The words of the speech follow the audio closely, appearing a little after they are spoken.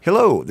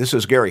Hello, this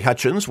is Gary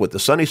Hutchins with the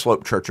Sunny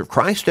Slope Church of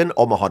Christ in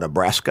Omaha,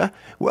 Nebraska.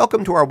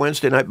 Welcome to our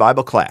Wednesday night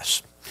Bible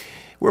class.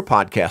 We're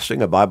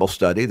podcasting a Bible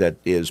study that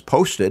is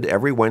posted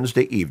every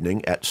Wednesday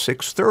evening at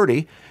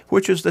 6:30,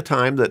 which is the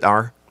time that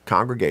our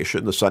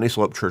congregation, the Sunny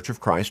Slope Church of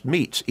Christ,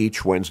 meets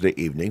each Wednesday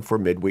evening for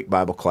midweek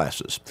Bible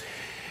classes.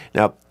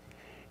 Now,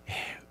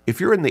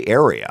 if you're in the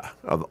area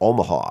of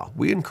Omaha,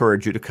 we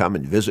encourage you to come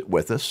and visit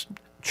with us.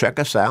 Check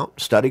us out,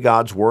 study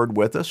God's Word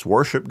with us,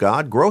 worship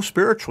God, grow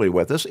spiritually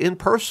with us in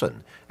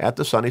person at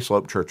the Sunny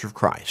Slope Church of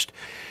Christ.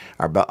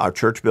 Our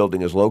church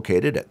building is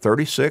located at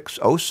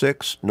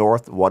 3606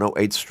 North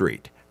 108th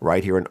Street,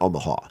 right here in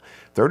Omaha.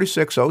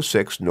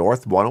 3606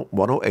 North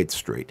 108th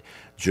Street,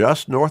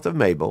 just north of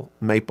Maple,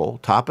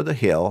 top of the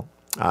hill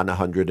on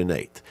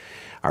 108th.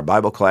 Our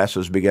Bible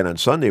classes begin on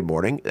Sunday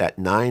morning at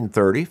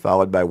 9:30,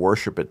 followed by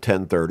worship at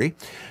 10:30.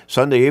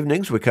 Sunday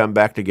evenings, we come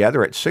back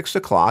together at 6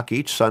 o'clock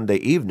each Sunday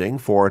evening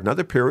for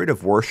another period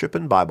of worship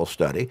and Bible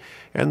study.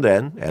 And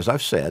then, as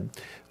I've said,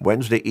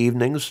 Wednesday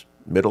evenings,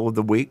 middle of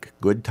the week,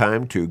 good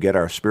time to get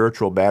our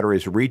spiritual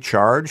batteries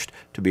recharged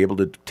to be able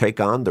to take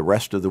on the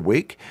rest of the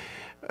week.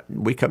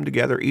 We come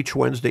together each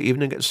Wednesday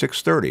evening at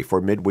 6:30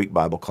 for midweek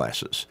Bible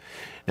classes.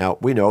 Now,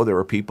 we know there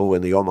are people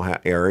in the Omaha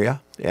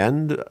area,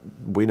 and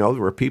we know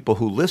there are people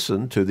who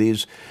listen to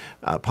these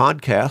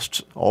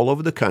podcasts all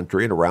over the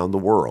country and around the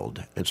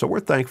world. And so we're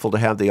thankful to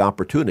have the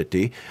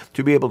opportunity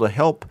to be able to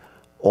help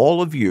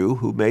all of you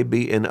who may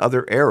be in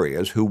other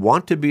areas who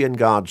want to be in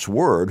God's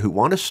Word, who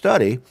want to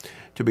study,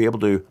 to be able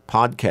to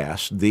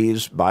podcast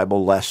these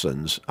Bible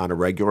lessons on a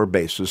regular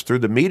basis through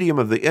the medium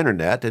of the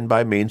internet and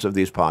by means of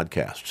these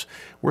podcasts.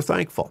 We're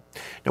thankful.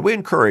 Now, we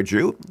encourage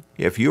you,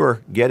 if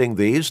you're getting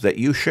these, that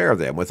you share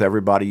them with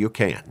everybody you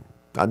can.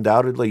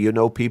 Undoubtedly, you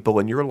know people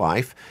in your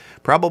life,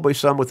 probably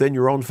some within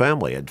your own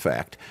family, in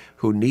fact,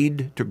 who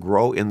need to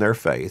grow in their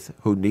faith,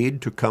 who need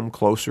to come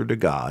closer to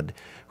God,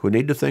 who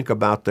need to think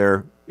about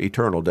their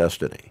eternal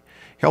destiny.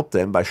 Help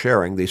them by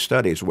sharing these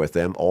studies with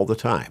them all the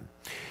time.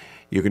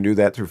 You can do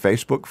that through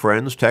Facebook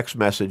friends, text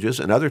messages,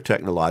 and other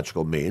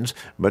technological means,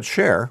 but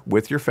share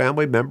with your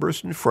family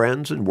members and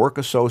friends and work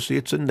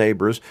associates and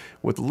neighbors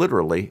with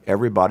literally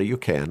everybody you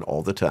can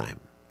all the time.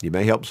 You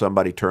may help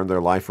somebody turn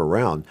their life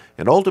around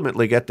and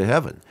ultimately get to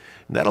heaven.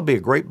 And that'll be a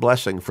great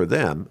blessing for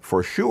them,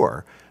 for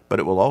sure, but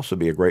it will also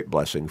be a great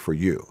blessing for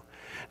you.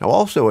 Now,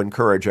 also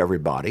encourage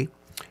everybody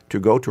to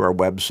go to our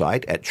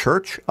website at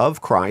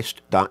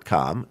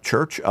churchofchrist.com,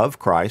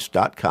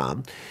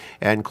 churchofchrist.com,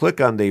 and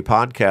click on the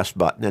podcast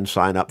button and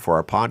sign up for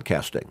our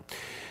podcasting.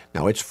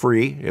 Now, it's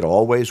free. It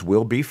always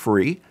will be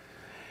free.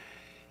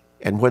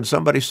 And when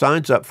somebody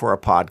signs up for our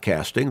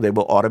podcasting, they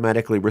will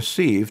automatically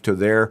receive to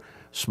their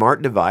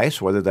smart device,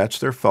 whether that's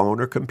their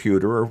phone or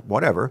computer or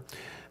whatever,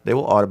 they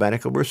will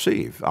automatically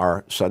receive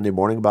our Sunday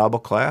morning Bible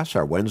class,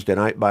 our Wednesday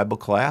night Bible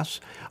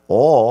class,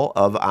 all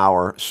of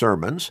our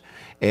sermons,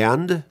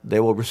 and they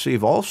will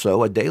receive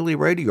also a daily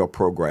radio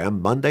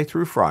program Monday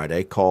through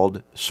Friday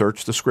called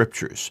Search the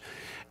Scriptures.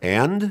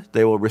 And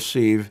they will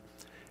receive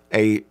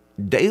a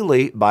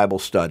daily Bible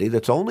study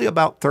that's only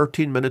about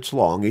 13 minutes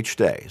long each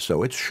day.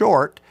 So it's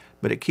short,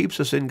 but it keeps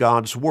us in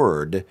God's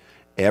Word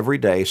every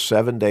day,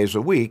 7 days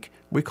a week.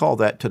 We call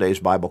that today's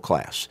Bible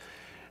class.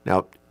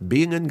 Now,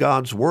 being in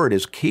God's Word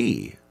is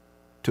key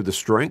to the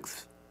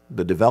strength,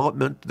 the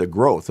development, the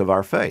growth of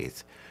our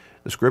faith.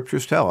 The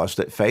Scriptures tell us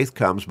that faith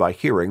comes by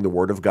hearing the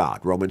Word of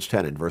God, Romans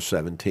 10 and verse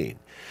 17.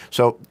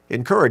 So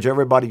encourage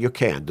everybody you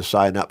can to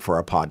sign up for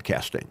our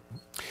podcasting.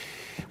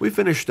 We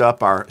finished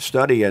up our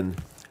study in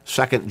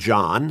 1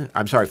 John,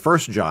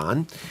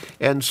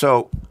 and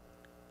so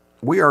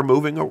we are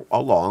moving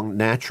along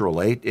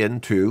naturally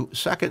into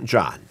 2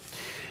 John.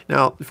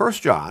 Now, 1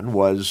 John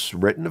was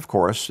written, of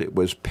course, it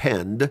was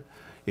penned.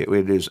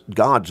 It is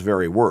God's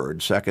very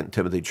word. 2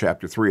 Timothy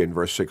chapter 3 and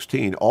verse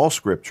 16, all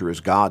Scripture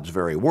is God's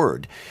very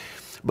word.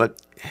 But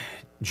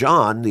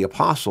John, the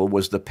apostle,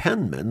 was the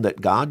penman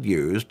that God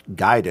used,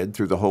 guided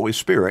through the Holy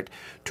Spirit,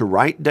 to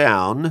write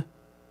down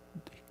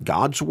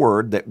God's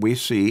word that we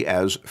see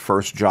as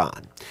 1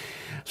 John.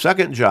 2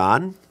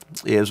 John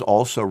is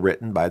also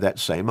written by that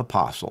same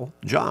apostle,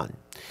 John.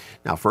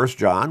 Now, 1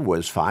 John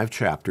was 5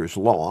 chapters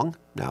long.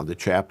 Now, the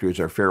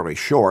chapters are fairly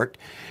short.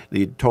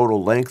 The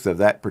total length of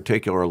that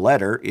particular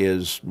letter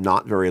is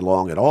not very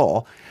long at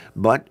all,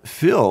 but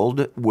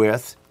filled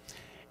with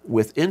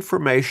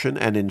information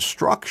and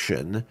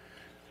instruction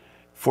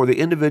for the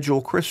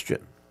individual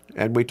Christian.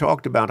 And we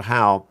talked about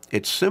how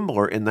it's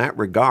similar in that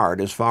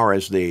regard as far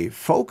as the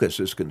focus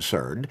is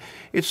concerned.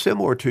 It's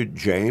similar to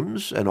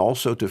James and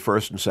also to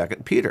 1st and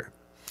 2nd Peter.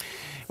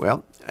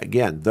 Well,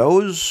 again,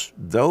 those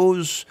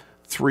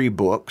three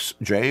books,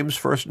 James,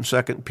 1st and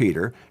 2nd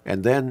Peter,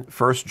 and then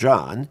 1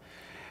 John,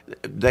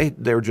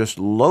 they're just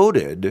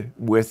loaded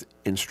with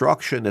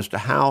instruction as to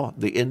how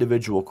the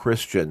individual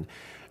Christian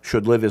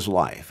should live his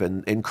life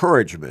and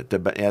encouragement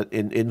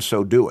in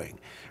so doing.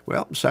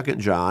 Well, 2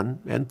 John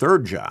and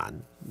 3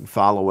 John,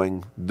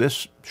 following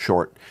this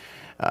short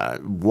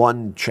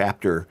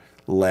one-chapter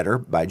letter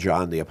by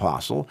John the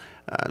Apostle,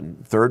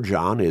 3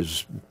 John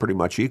is pretty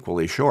much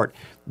equally short.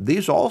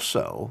 These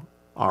also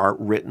are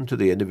written to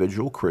the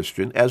individual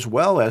Christian as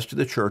well as to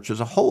the church as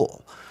a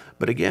whole.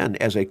 But again,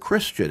 as a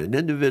Christian, an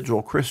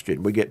individual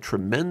Christian, we get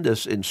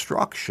tremendous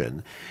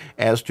instruction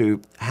as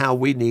to how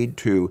we need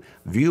to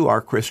view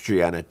our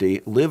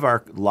Christianity, live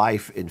our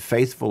life in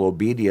faithful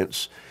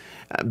obedience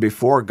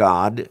before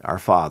God, our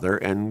Father,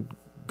 and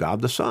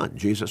God the Son,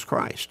 Jesus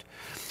Christ.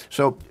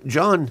 So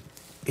John,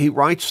 he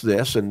writes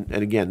this, and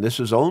again,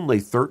 this is only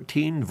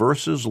 13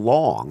 verses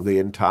long, the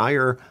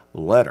entire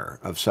letter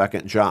of 2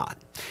 John.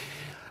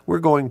 We're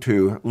going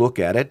to look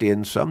at it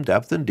in some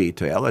depth and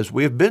detail, as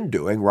we have been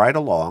doing right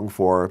along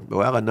for,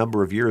 well, a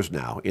number of years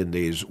now in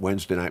these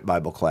Wednesday night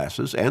Bible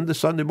classes and the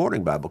Sunday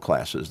morning Bible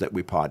classes that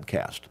we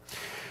podcast.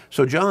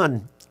 So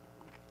John,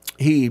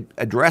 he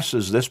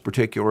addresses this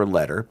particular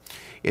letter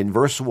in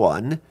verse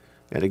 1,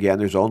 and again,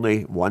 there's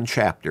only one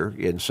chapter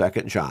in 2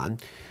 John.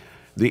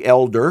 The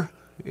elder,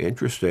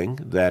 interesting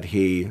that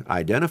he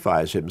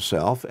identifies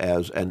himself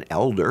as an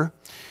elder,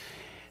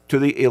 to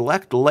the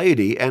elect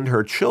lady and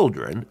her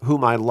children,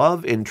 whom I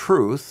love in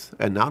truth,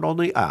 and not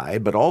only I,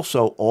 but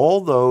also all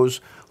those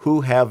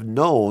who have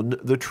known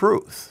the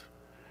truth.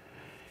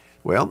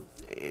 Well,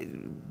 a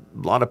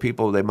lot of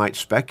people, they might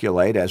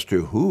speculate as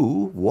to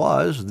who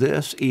was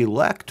this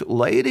elect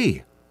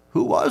lady?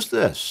 Who was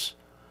this?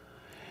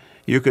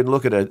 You can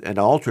look at an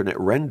alternate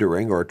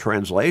rendering or a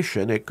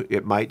translation.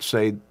 It might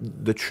say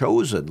the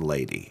chosen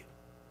lady.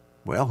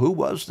 Well, who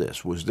was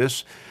this? Was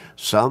this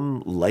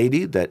some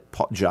lady that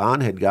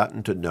John had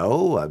gotten to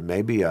know,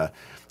 maybe an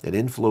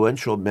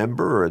influential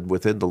member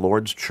within the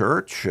Lord's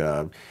church,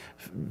 a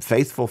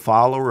faithful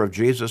follower of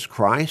Jesus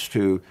Christ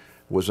who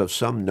was of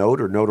some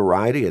note or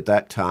notoriety at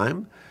that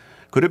time?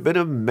 Could it have been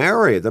of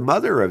Mary, the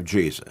mother of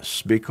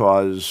Jesus?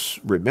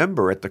 Because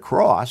remember, at the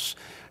cross,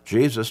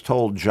 Jesus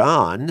told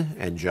John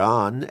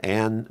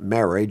and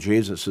Mary,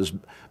 Jesus'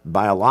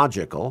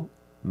 biological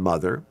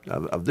mother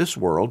of this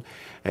world,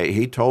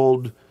 he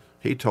told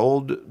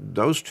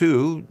those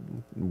two,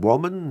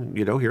 woman,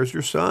 here's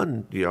your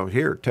son,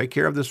 here, take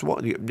care of this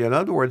one. In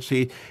other words,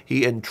 he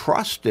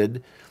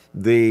entrusted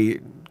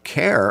the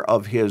care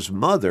of his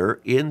mother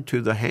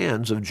into the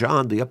hands of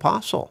John the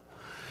Apostle.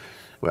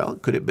 Well,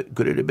 could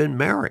it have been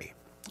Mary?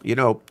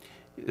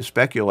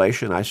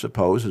 Speculation, I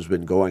suppose, has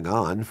been going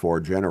on for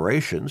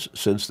generations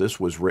since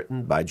this was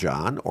written by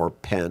John or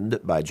penned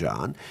by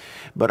John.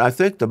 But I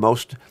think the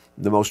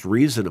most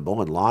reasonable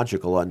and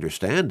logical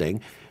understanding,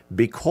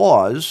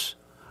 because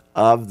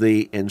of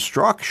the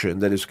instruction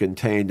that is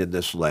contained in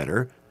this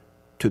letter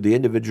to the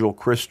individual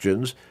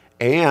Christians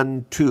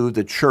and to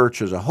the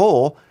church as a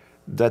whole,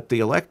 that the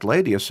elect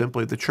lady is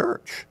simply the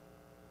church.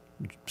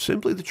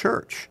 Simply the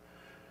church.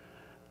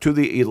 To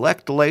the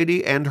elect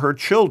lady and her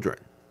children.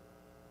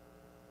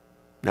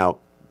 Now,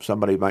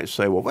 somebody might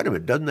say, well, wait a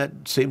minute, doesn't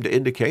that seem to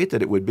indicate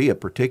that it would be a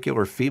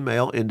particular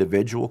female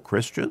individual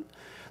Christian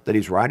that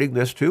he's writing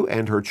this to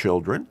and her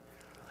children?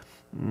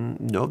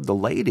 No, the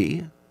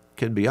lady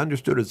can be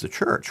understood as the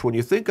church. When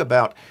you think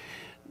about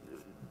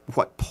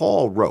what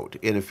Paul wrote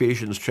in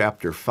Ephesians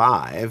chapter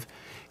 5,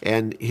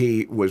 and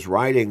he was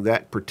writing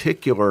that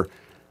particular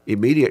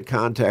immediate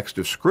context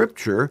of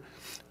Scripture,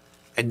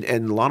 and a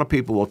lot of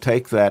people will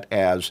take that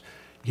as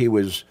he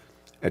was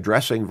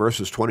addressing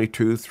verses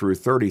 22 through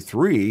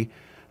 33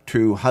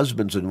 to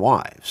husbands and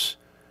wives.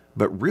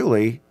 But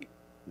really,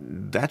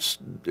 that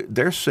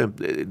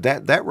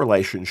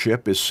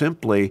relationship is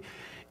simply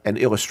an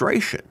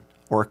illustration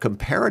or a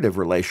comparative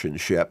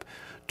relationship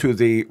to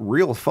the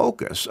real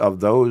focus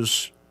of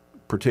those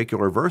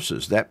particular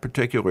verses, that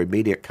particular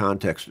immediate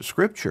context of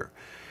Scripture.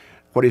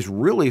 What he's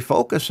really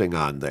focusing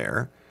on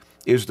there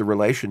is the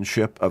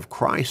relationship of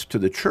Christ to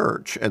the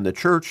church and the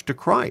church to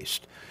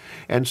Christ.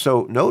 And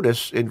so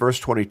notice in verse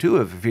 22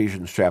 of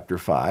Ephesians chapter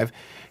 5,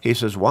 he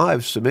says,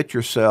 wives, submit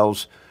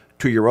yourselves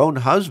to your own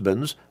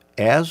husbands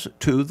as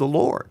to the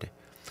Lord.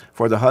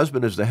 For the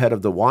husband is the head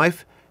of the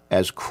wife,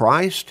 as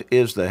Christ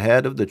is the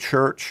head of the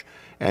church,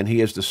 and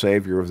he is the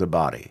Savior of the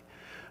body.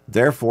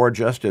 Therefore,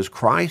 just as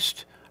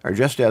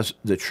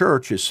the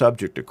church is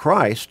subject to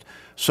Christ,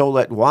 so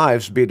let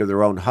wives be to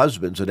their own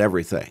husbands in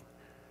everything.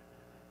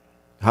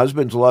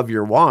 Husbands, love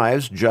your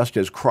wives just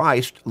as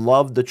Christ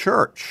loved the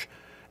church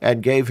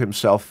and gave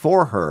himself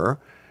for her,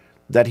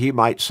 that he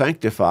might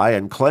sanctify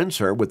and cleanse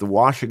her with the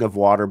washing of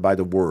water by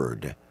the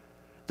word,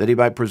 that he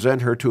might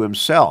present her to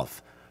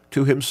himself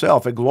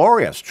a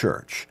glorious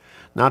church,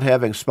 not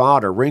having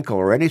spot or wrinkle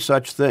or any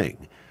such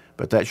thing,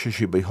 but that she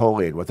should be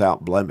holy and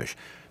without blemish.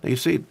 Now you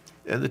see,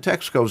 and the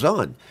text goes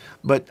on,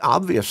 but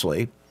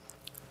obviously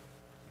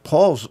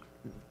Paul's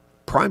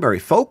primary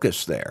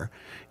focus there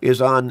is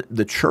on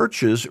the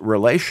church's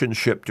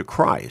relationship to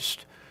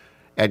Christ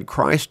and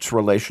Christ's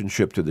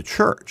relationship to the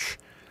church.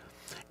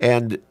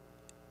 And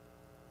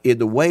in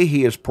the way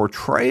he is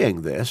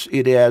portraying this,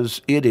 it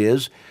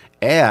is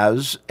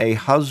as a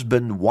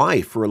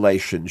husband-wife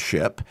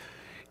relationship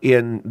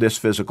in this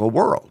physical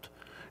world.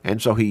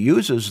 And so he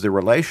uses the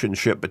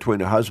relationship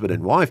between a husband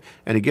and wife,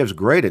 and he gives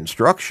great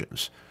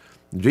instructions.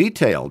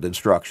 detailed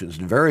instructions,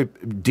 very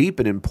deep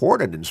and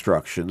important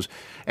instructions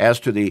as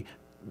to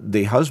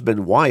the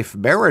husband-wife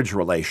marriage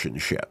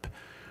relationship.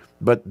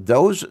 But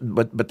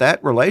that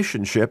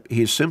relationship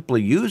he's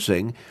simply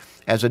using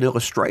as an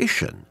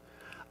illustration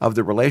of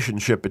the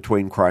relationship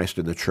between Christ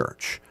and the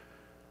church.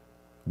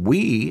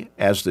 We,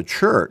 as the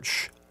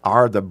church,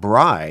 are the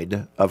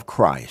bride of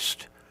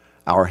Christ,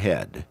 our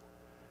head.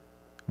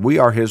 We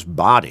are his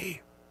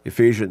body.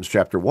 Ephesians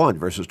chapter 1,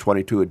 verses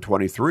 22 and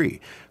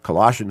 23.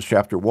 Colossians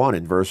chapter 1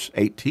 and verse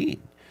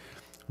 18.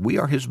 We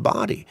are his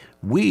body.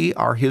 We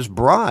are his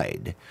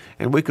bride.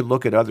 And we could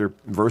look at other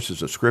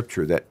verses of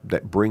Scripture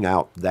that bring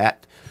out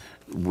that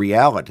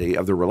reality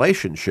of the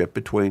relationship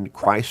between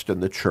Christ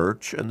and the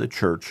church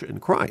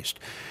and Christ.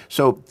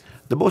 So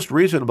the most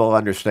reasonable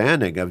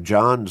understanding of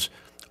John's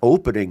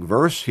opening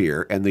verse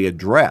here and the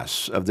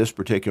address of this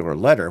particular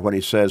letter when he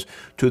says,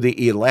 to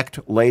the elect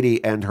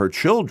lady and her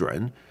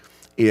children,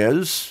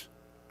 is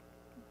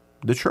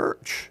the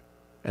church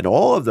and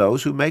all of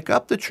those who make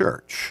up the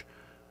church,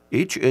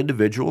 each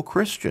individual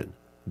Christian,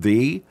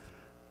 the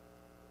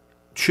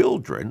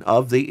children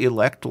of the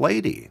elect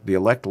lady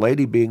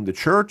being the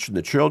church, and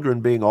the children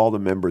being all the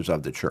members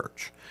of the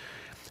church,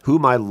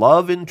 whom I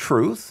love in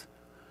truth,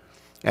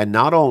 and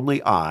not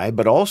only I,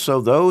 but also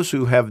those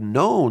who have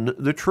known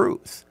the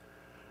truth,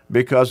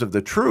 because of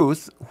the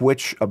truth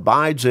which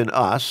abides in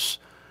us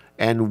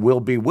and will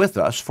be with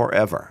us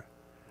forever.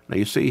 Now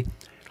you see,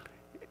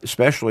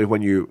 especially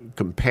when you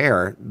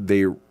compare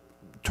the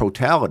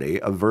totality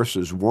of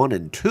verses 1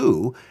 and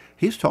 2,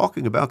 he's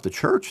talking about the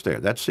church there.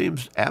 That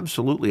seems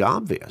absolutely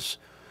obvious.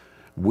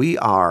 We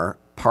are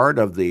part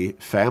of the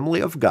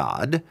family of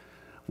God.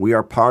 We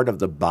are part of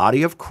the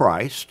body of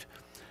Christ.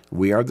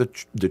 We are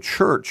the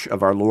church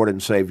of our Lord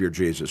and Savior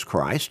Jesus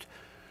Christ,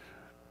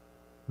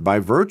 by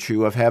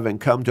virtue of having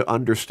come to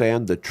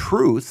understand the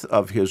truth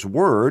of his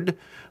word,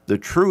 the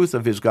truth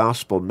of his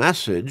gospel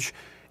message,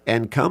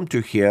 and come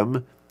to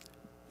him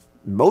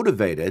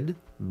motivated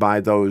by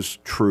those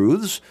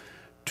truths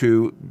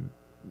to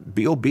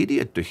be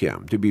obedient to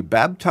him, to be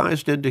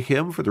baptized into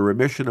him for the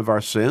remission of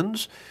our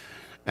sins,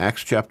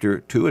 Acts chapter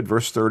 2 and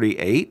verse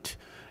 38,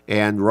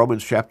 and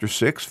Romans chapter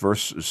 6,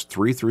 verses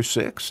 3 through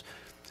 6,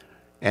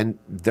 and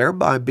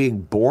thereby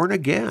being born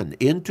again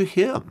into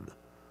him,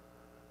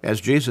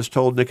 as Jesus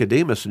told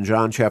Nicodemus in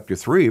John chapter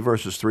 3,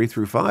 verses 3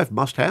 through 5,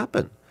 must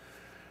happen.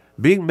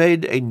 Being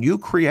made a new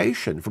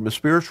creation from a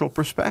spiritual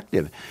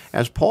perspective,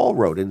 as Paul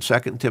wrote in 2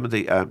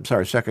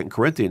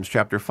 Corinthians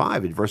chapter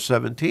 5 and verse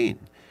 17.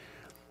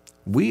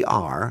 We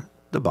are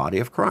the body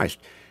of Christ.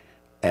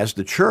 As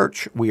the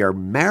church, we are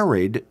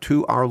married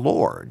to our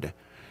Lord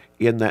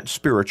in that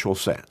spiritual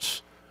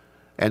sense.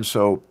 And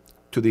so,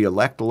 to the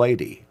elect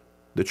lady,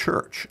 the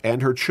church,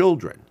 and her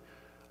children,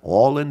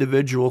 all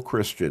individual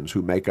Christians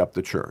who make up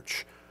the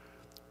church.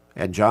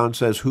 And John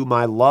says, whom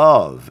I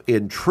love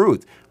in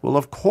truth. Well,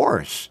 of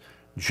course,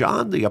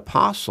 John the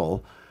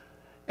apostle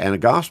and a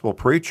gospel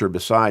preacher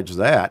besides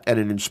that, and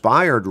an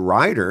inspired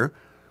writer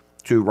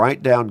to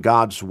write down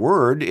God's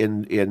word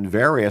in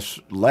various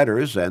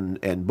letters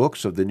and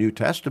books of the New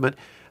Testament,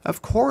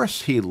 of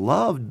course he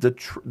loved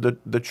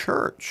the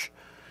church.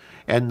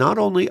 And not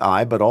only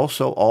I, but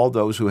also all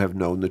those who have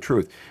known the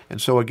truth.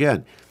 And so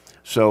again,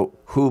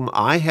 whom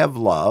I have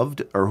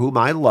loved, or whom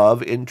I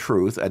love in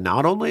truth, and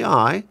not only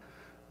I,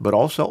 but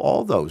also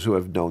all those who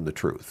have known the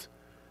truth.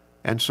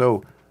 And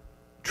so,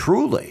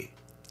 truly,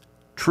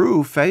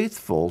 true,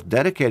 faithful,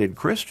 dedicated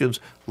Christians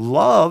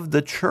love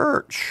the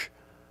church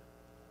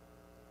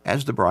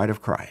as the bride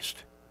of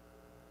Christ.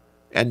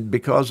 And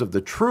because of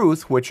the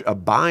truth which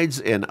abides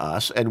in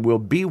us and will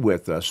be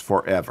with us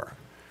forever.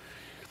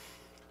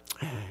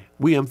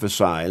 We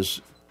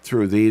emphasize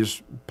through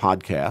these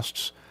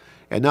podcasts,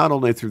 and not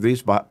only through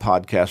these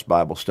podcast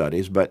Bible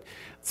studies, but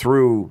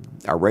through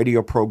our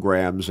radio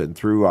programs and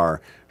through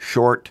our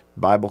short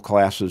Bible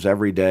classes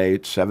every day,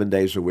 7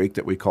 days a week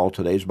that we call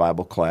Today's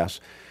Bible Class,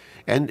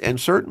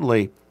 and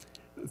certainly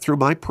through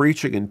my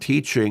preaching and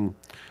teaching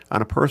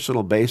on a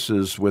personal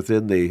basis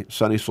within the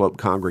Sunny Slope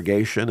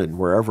congregation and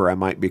wherever I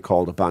might be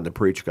called upon to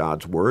preach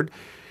God's Word,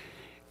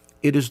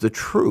 it is the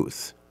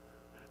truth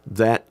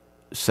that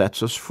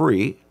sets us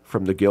free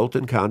from the guilt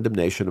and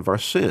condemnation of our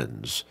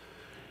sins.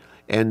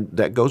 And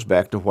that goes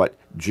back to what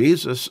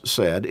Jesus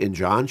said in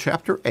John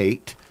chapter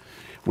 8.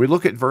 We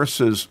look at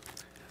verses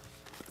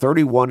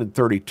 31 and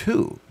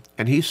 32,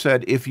 and he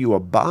said, if you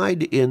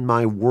abide in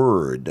my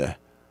word.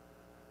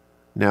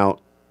 Now,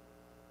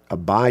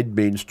 abide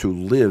means to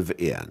live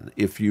in.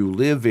 If you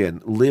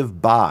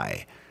live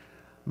by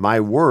my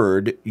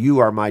word, you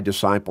are my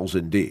disciples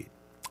indeed.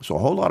 So a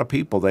whole lot of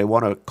people, they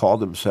want to call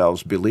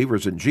themselves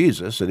believers in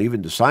Jesus and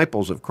even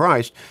disciples of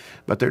Christ,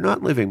 but they're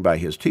not living by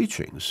his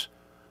teachings.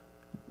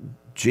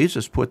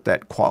 Jesus put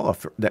that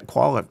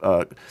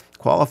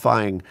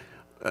qualifying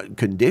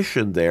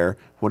condition there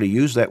when he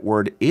used that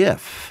word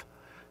if.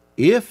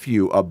 If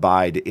you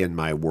abide in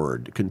my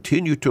word,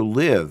 continue to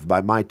live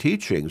by my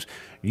teachings,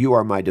 you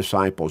are my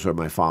disciples or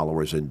my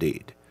followers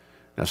indeed.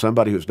 Now,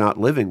 somebody who's not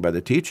living by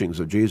the teachings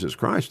of Jesus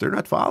Christ, they're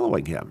not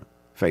following him.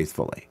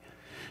 faithfully.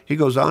 He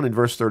goes on in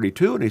verse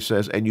 32 and he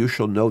says, and you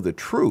shall know the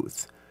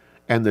truth,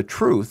 and the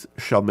truth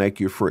shall make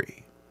you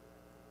free.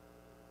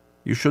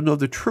 You shall know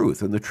the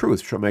truth, and the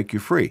truth shall make you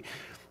free.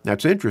 Now,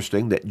 it's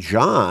interesting that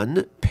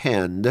John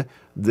penned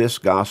this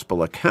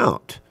gospel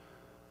account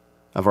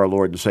of our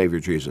Lord and Savior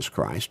Jesus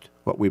Christ,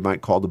 what we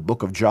might call the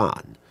book of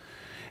John.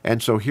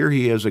 And so here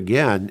he is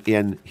again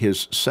in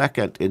his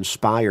second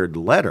inspired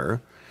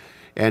letter,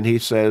 and he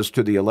says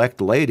to the elect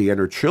lady and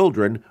her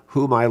children,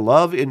 whom I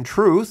love in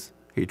truth.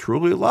 He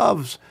truly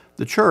loves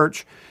the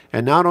church,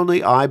 and not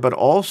only I, but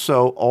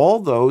also all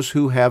those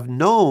who have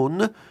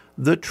known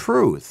the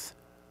truth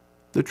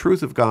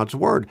of God's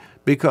word,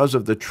 because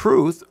of the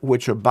truth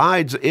which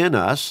abides in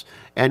us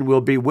and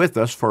will be with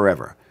us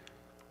forever.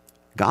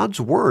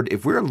 God's word,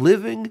 if we're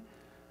living,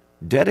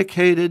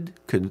 dedicated,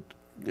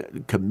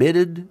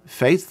 committed,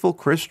 faithful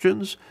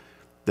Christians,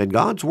 then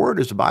God's word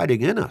is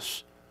abiding in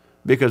us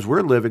because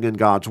we're living in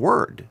God's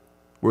word.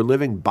 We're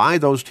living by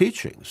those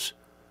teachings.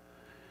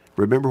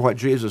 Remember what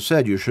Jesus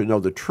said, you shall know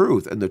the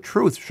truth, and the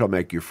truth shall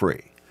make you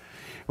free.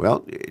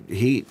 Well,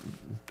 he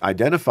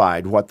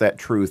identified what that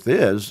truth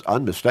is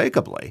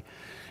unmistakably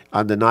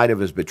on the night of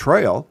his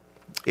betrayal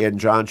in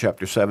John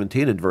chapter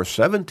 17 and verse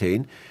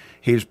 17.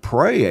 He's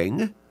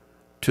praying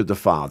to the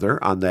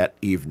Father on that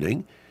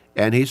evening,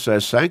 and he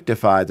says,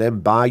 sanctify them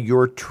by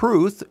your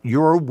truth.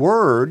 Your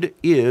word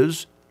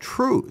is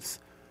truth.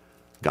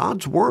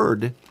 God's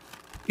word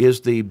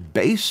is the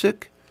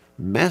basic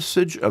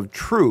message of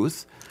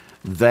truth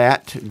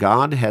that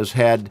God has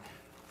had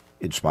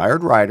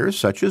inspired writers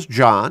such as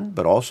John,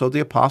 but also the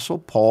Apostle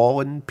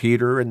Paul and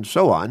Peter and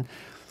so on,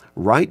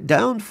 write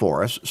down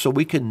for us so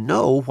we can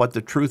know what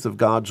the truth of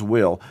God's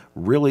will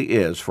really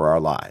is for our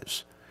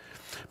lives.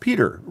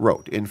 Peter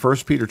wrote in 1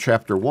 Peter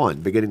chapter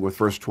 1, beginning with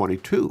verse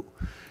 22.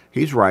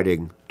 He's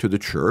writing to the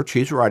church.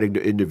 He's writing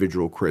to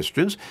individual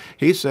Christians.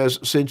 He says,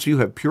 since you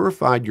have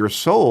purified your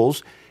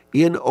souls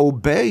in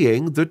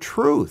obeying the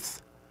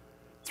truth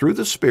through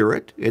the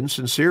Spirit in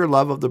sincere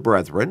love of the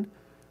brethren.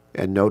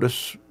 And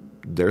notice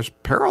there's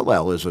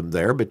parallelism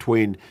there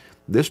between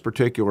this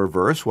particular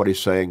verse, what he's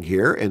saying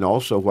here, and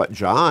also what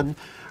John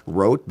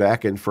wrote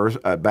back in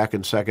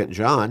 2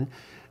 John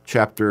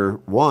chapter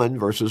 1,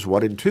 verses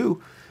 1 and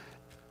 2.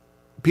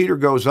 Peter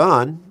goes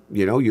on,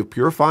 you've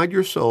purified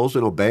your souls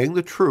in obeying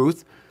the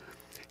truth.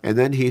 And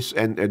then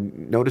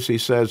and notice he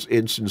says,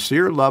 in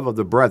sincere love of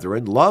the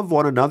brethren, love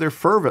one another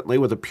fervently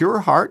with a pure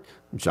heart.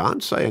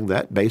 John's saying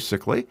that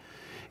basically.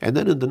 And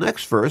then in the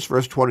next verse,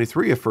 verse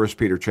 23 of 1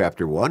 Peter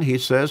chapter 1, he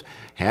says,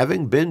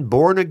 having been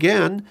born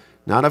again,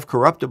 not of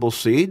corruptible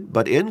seed,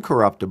 but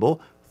incorruptible,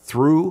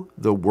 through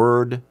the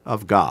word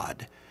of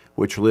God,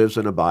 which lives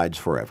and abides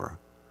forever.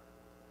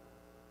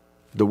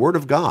 The word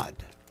of God,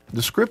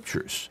 the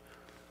scriptures,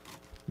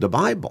 the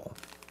Bible,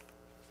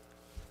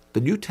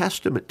 the New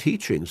Testament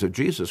teachings of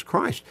Jesus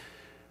Christ,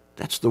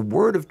 that's the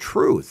word of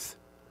truth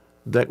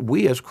that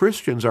we as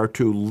Christians are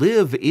to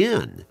live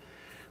in.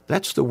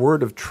 That's the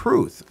word of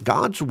truth,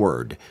 God's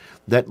word,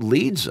 that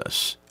leads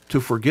us to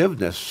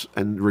forgiveness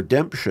and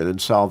redemption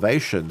and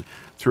salvation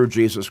through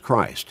Jesus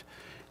Christ.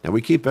 Now,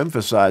 we keep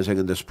emphasizing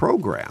in this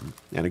program,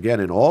 and again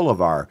in all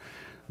of our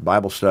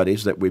Bible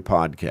studies that we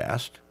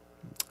podcast,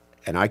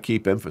 and I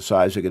keep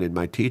emphasizing it in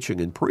my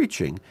teaching and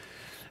preaching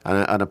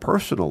on a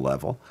personal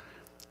level,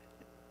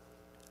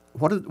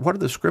 what do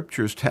the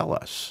scriptures tell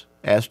us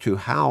as to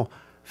how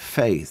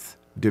faith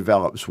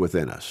develops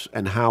within us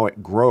and how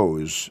it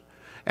grows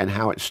and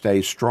how it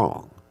stays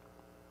strong?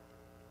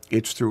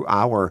 It's through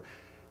our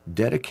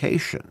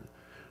dedication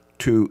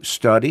to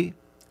study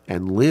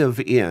and live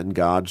in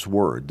God's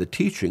Word, the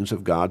teachings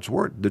of God's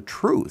Word, the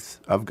truth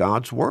of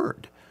God's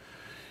Word.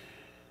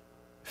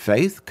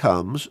 Faith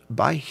comes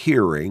by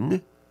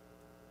hearing,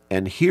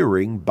 and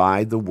hearing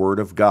by the Word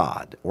of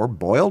God. Or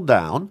boiled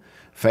down,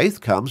 faith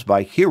comes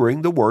by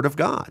hearing the Word of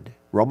God.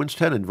 Romans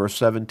 10 and verse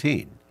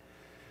 17.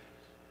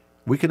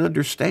 We can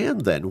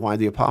understand then why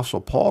the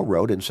Apostle Paul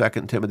wrote in 2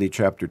 Timothy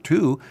chapter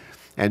 2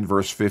 and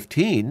verse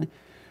 15,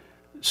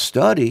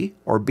 study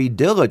or be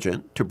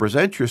diligent to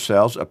present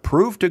yourselves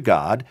approved to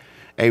God,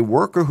 a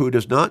worker who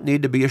does not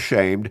need to be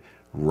ashamed,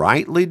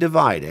 rightly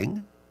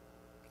dividing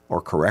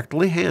or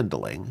correctly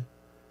handling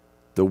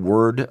the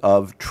word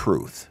of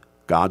truth,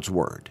 God's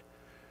word.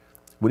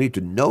 We need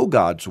to know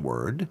God's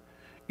word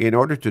in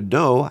order to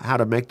know how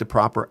to make the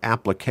proper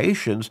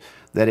applications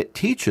that it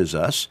teaches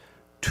us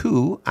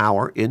to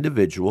our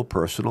individual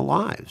personal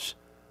lives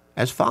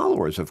as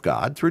followers of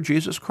God through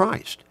Jesus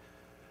Christ,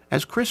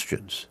 as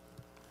Christians.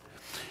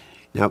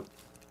 Now,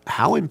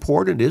 how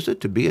important is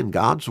it to be in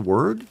God's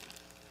Word?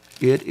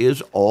 It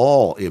is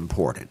all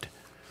important.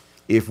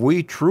 If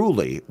we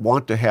truly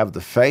want to have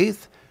the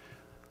faith,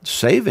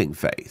 saving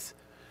faith,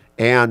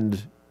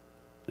 and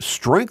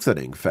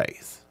strengthening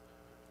faith,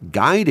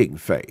 guiding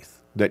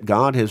faith that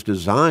God has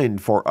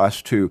designed for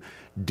us to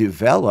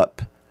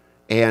develop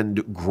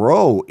and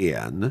grow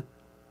in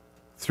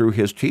through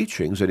His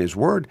teachings and His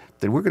Word,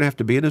 then we're going to have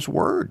to be in His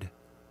Word.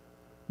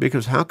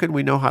 Because how can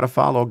we know how to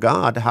follow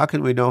God? How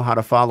can we know how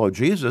to follow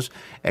Jesus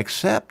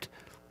except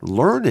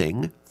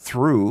learning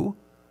through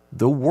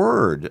the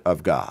Word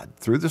of God,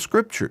 through the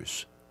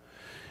Scriptures.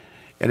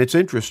 And it's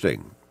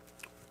interesting,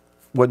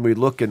 when we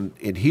look in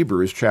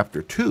Hebrews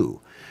chapter 2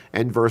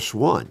 and verse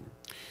 1,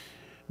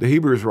 the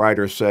Hebrews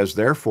writer says,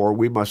 "Therefore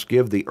we must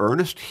give the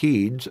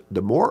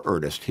more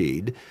earnest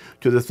heed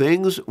to the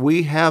things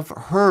we have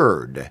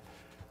heard."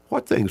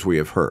 What things we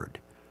have heard?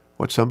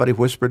 What somebody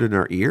whispered in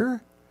our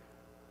ear?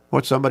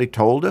 What somebody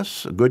told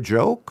us? A good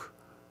joke?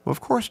 Well, of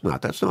course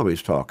not. That's not what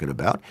he's talking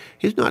about.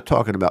 He's not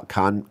talking about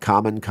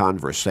common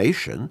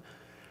conversation.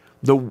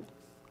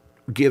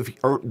 Give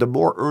the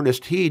more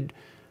earnest heed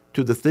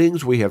to the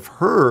things we have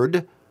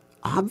heard,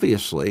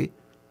 obviously,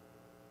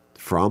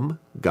 from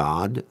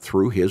God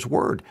through His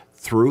Word,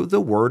 through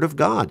the Word of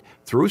God,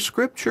 through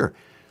Scripture.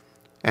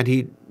 And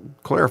he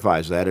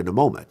clarifies that in a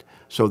moment.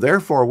 So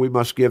therefore we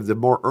must give the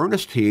more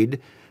earnest heed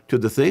to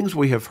the things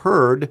we have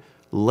heard,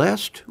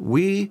 lest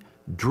we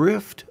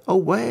drift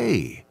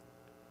away.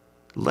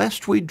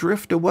 Lest we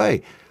drift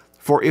away.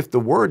 For if the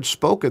word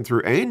spoken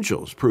through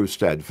angels proved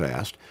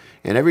steadfast,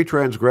 and every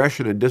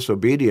transgression and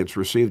disobedience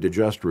received a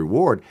just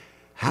reward,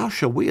 how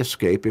shall we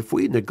escape if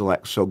we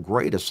neglect so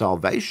great a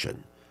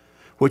salvation,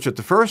 which at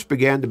the first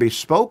began to be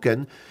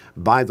spoken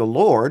by the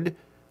Lord,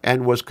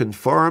 and was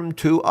confirmed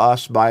to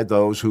us by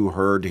those who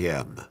heard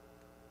Him?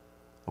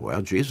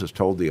 Well, Jesus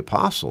told the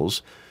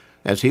apostles,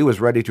 as He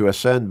was ready to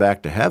ascend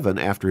back to heaven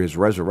after His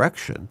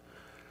resurrection,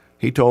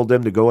 He told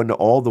them to go into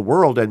all the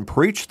world and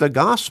preach the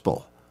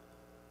gospel,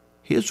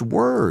 His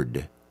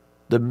Word,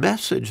 the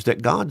message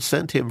that God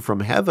sent Him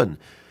from heaven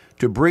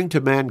to bring to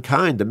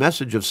mankind, the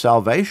message of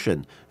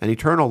salvation and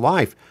eternal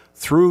life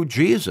through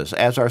Jesus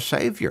as our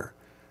Savior.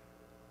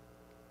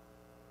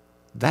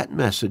 That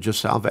message of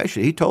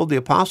salvation, He told the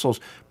apostles,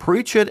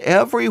 preach it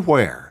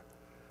everywhere,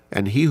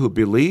 and he who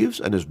believes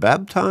and is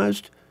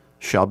baptized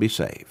shall be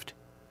saved.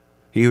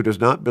 He who does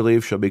not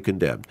believe shall be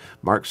condemned.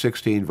 Mark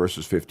 16,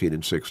 verses 15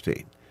 and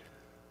 16.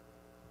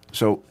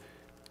 So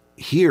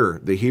here,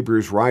 the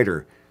Hebrews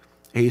writer,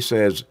 he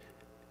says,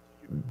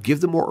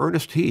 give the more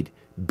earnest heed.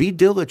 Be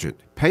diligent.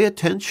 Pay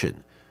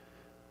attention.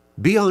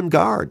 Be on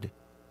guard,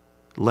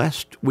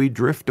 lest we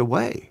drift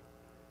away.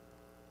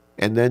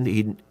 And then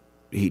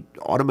he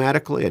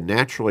automatically and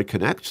naturally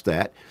connects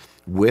that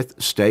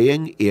with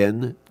staying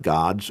in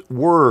God's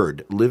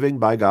Word, living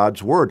by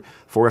God's Word.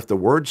 For if the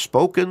word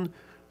spoken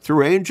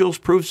through angels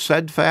proved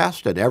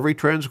steadfast, and every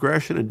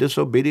transgression and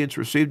disobedience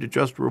received a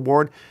just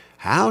reward,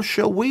 how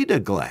shall we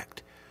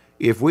neglect,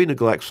 if we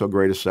neglect so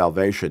great a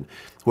salvation,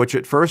 which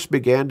at first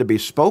began to be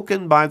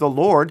spoken by the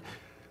Lord?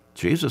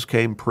 Jesus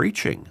came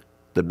preaching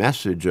the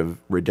message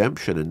of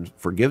redemption and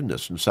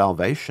forgiveness and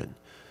salvation,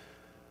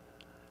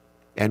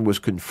 and was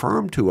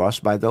confirmed to us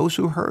by those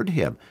who heard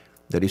Him,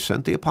 that He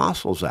sent the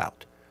apostles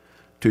out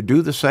to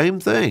do the same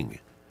thing,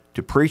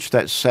 to preach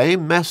that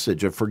same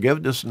message of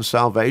forgiveness and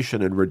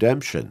salvation and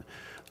redemption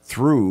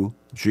through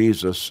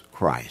Jesus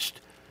Christ.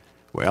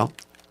 Well,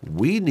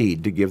 we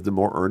need to give the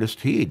more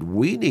earnest heed.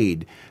 We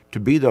need to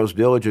be those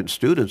diligent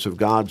students of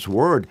God's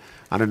Word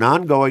on an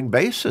ongoing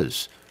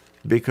basis,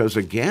 because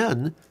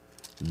again,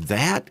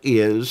 that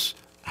is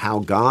how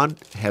God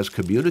has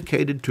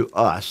communicated to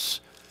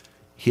us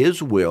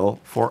His will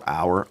for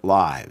our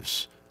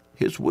lives.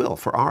 His will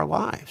for our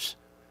lives.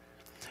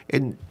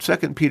 In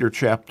 2 Peter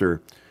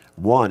chapter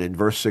 1 and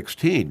verse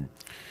 16,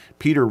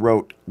 Peter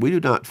wrote, "We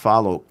do not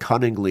follow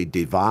cunningly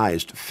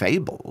devised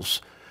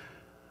fables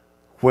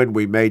when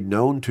we made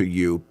known to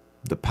you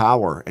the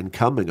power and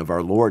coming of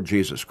our Lord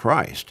Jesus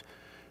Christ,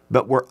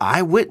 but were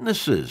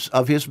eyewitnesses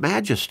of His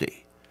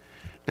majesty."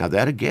 Now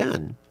that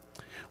again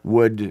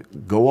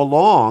would go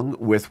along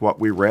with what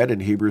we read in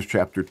Hebrews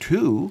chapter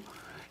 2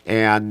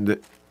 and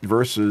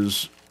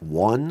verses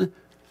 1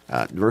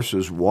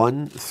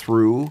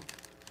 through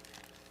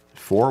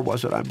 4,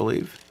 was it, I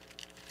believe?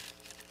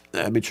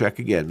 Let me check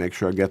again, make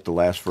sure I get the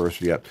last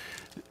verse yet.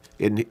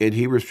 In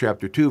Hebrews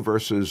chapter 2,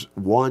 verses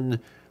 1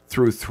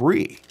 through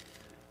 3.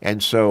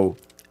 And so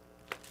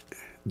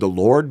the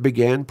Lord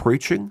began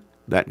preaching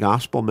that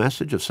gospel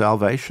message of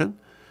salvation.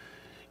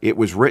 It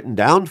was written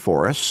down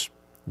for us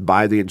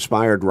by the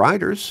inspired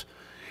writers,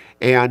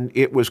 and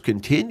it was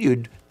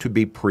continued to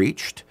be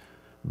preached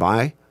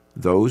by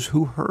those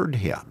who heard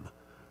Him.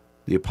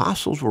 The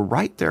apostles were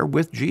right there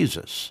with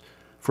Jesus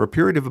for a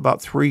period of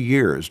about 3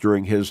 years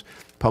during His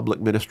public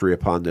ministry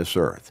upon this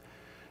earth.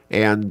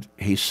 And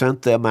He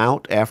sent them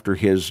out after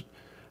His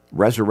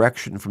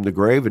resurrection from the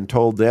grave and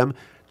told them,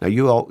 now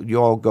you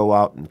all go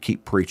out and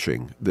keep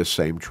preaching this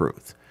same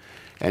truth.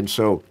 And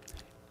so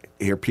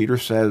here Peter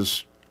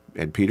says,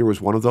 and Peter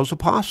was one of those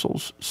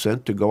apostles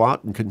sent to go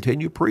out and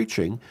continue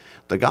preaching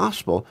the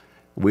gospel.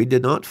 We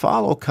did not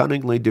follow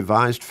cunningly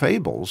devised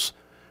fables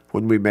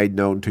when we made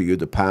known to you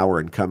the power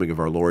and coming of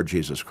our Lord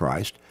Jesus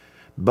Christ,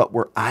 but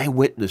were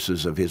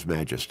eyewitnesses of His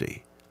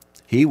majesty.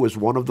 He was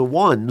one of the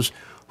ones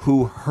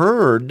who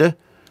heard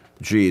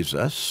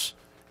Jesus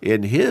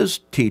in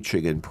His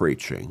teaching and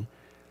preaching,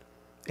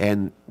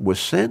 and was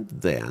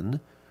sent then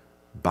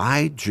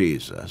by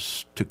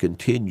Jesus to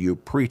continue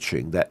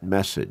preaching that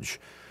message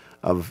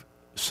of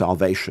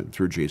salvation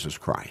through Jesus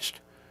Christ.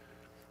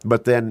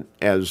 But then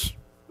as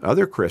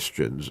other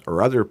Christians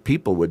or other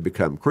people would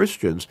become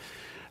Christians,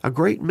 a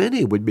great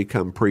many would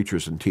become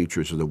preachers and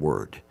teachers of the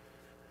Word.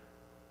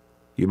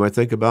 You might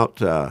think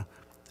about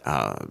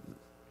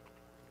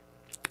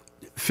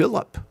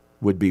Philip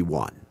would be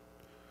one.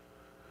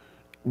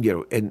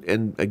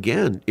 And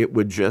again, it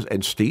would just,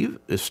 and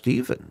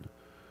Stephen,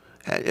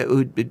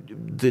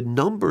 the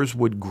numbers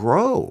would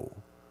grow.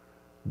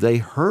 They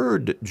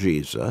heard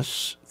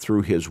Jesus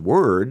through his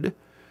word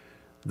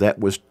that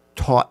was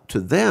taught to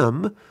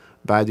them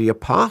by the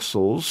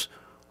apostles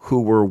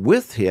who were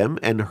with him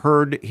and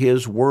heard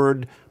his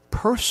word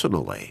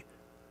personally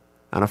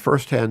on a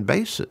first-hand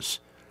basis.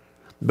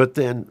 But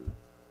then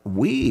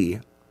we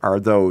are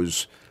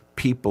those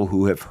people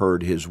who have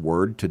heard his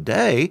word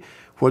today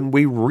when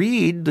we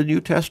read the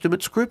New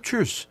Testament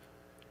scriptures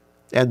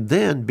and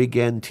then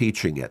began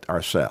teaching it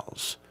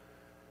ourselves.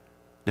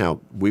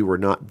 Now, we were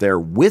not there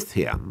with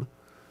him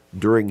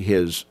during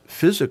his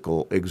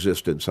physical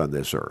existence on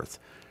this earth,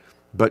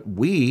 but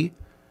we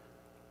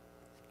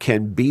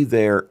can be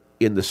there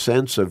in the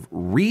sense of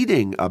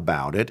reading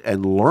about it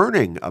and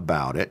learning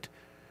about it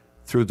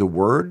through the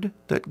word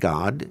that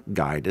God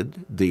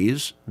guided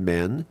these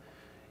men,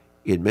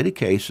 in many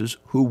cases,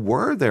 who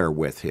were there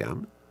with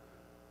him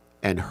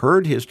and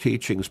heard his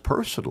teachings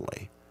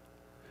personally,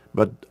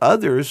 but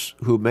others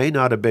who may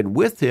not have been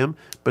with him,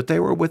 but they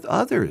were with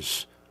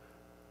others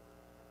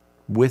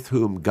with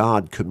whom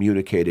God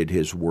communicated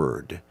his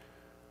word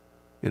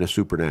in a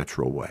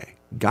supernatural way,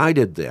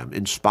 guided them,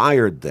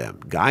 inspired them,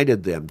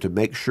 guided them to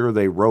make sure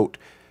they wrote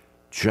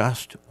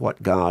just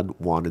what God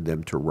wanted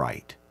them to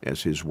write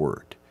as his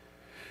word.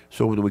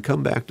 So when we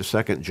come back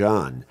to 2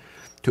 John,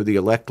 to the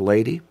elect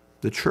lady,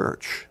 the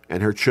church,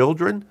 and her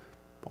children,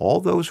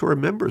 all those who are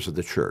members of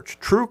the church,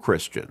 true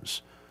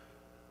Christians,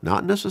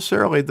 not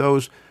necessarily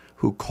those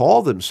who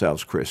call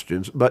themselves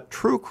Christians, but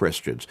true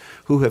Christians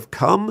who have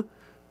come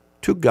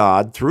to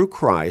God through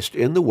Christ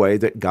in the way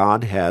that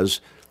God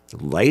has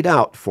laid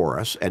out for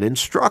us and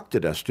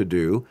instructed us to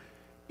do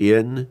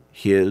in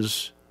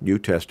his New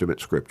Testament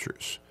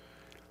scriptures.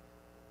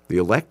 The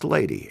elect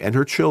lady and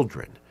her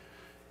children.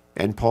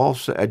 And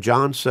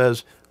John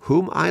says,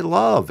 whom I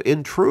love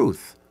in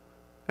truth.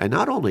 And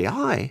not only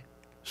I,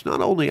 it's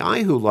not only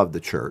I who love the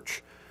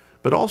church,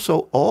 but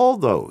also all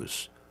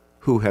those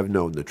who have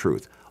known the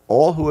truth,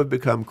 all who have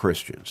become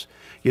Christians.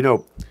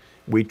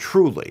 We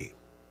truly,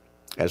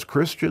 as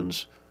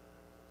Christians,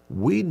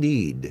 we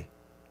need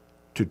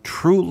to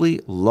truly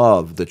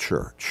love the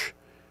church.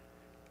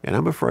 And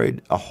I'm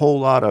afraid a whole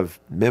lot of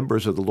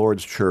members of the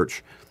Lord's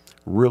church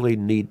really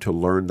need to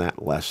learn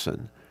that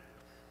lesson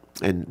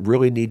and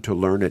really need to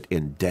learn it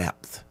in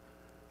depth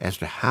as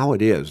to how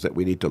it is that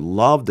we need to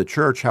love the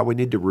church, how we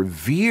need to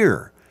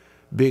revere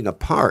being a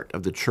part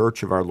of the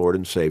church of our Lord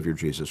and Savior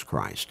Jesus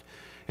Christ,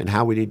 and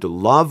how we need to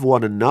love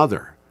one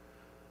another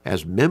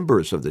as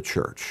members of the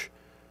church,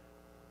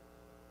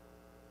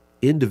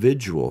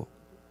 individual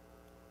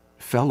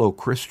fellow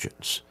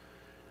Christians.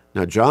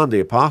 Now, John the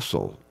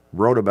Apostle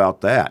wrote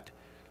about that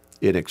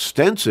in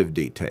extensive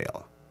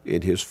detail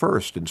in his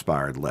first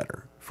inspired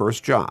letter, 1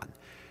 John,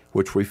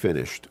 which we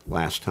finished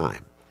last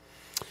time.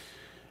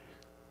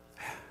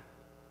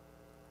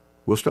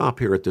 We'll stop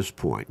here at this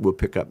point. We'll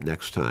pick up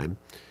next time.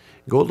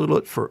 Go a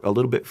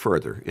little bit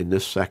further in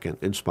this second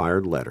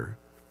inspired letter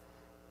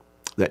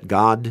that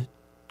God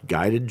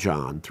guided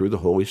John through the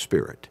Holy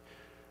Spirit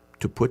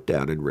to put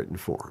down in written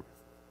form.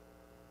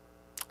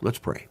 Let's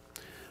pray.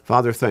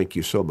 Father, thank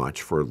you so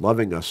much for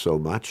loving us so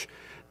much.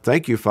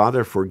 Thank you,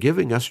 Father, for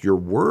giving us your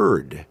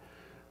word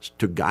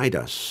to guide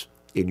us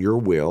in your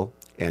will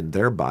and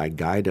thereby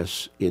guide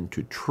us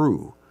into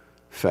true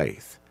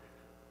faith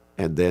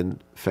and then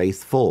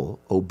faithful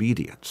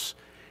obedience.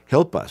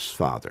 Help us,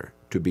 Father,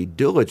 to be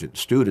diligent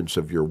students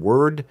of your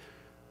word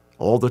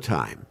all the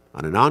time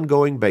on an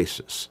ongoing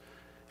basis.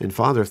 And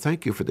Father,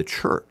 thank you for the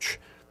church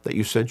that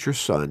you sent your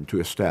Son to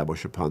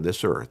establish upon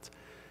this earth.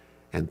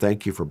 And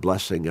thank you for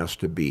blessing us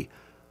to be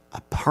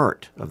a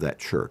part of that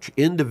church,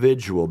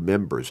 individual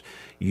members,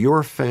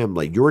 your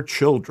family, your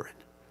children.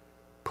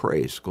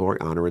 Praise, glory,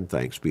 honor, and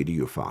thanks be to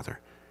you, Father.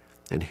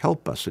 And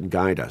help us and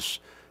guide us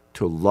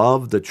to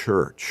love the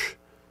church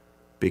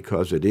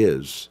because it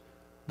is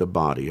the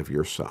body of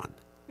your Son,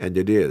 and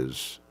it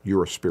is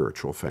your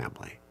spiritual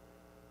family.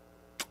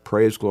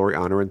 Praise, glory,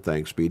 honor, and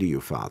thanks be to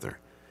you, Father.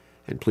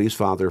 And please,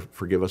 Father,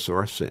 forgive us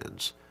our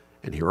sins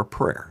and hear our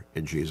prayer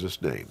in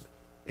Jesus' name.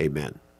 Amen.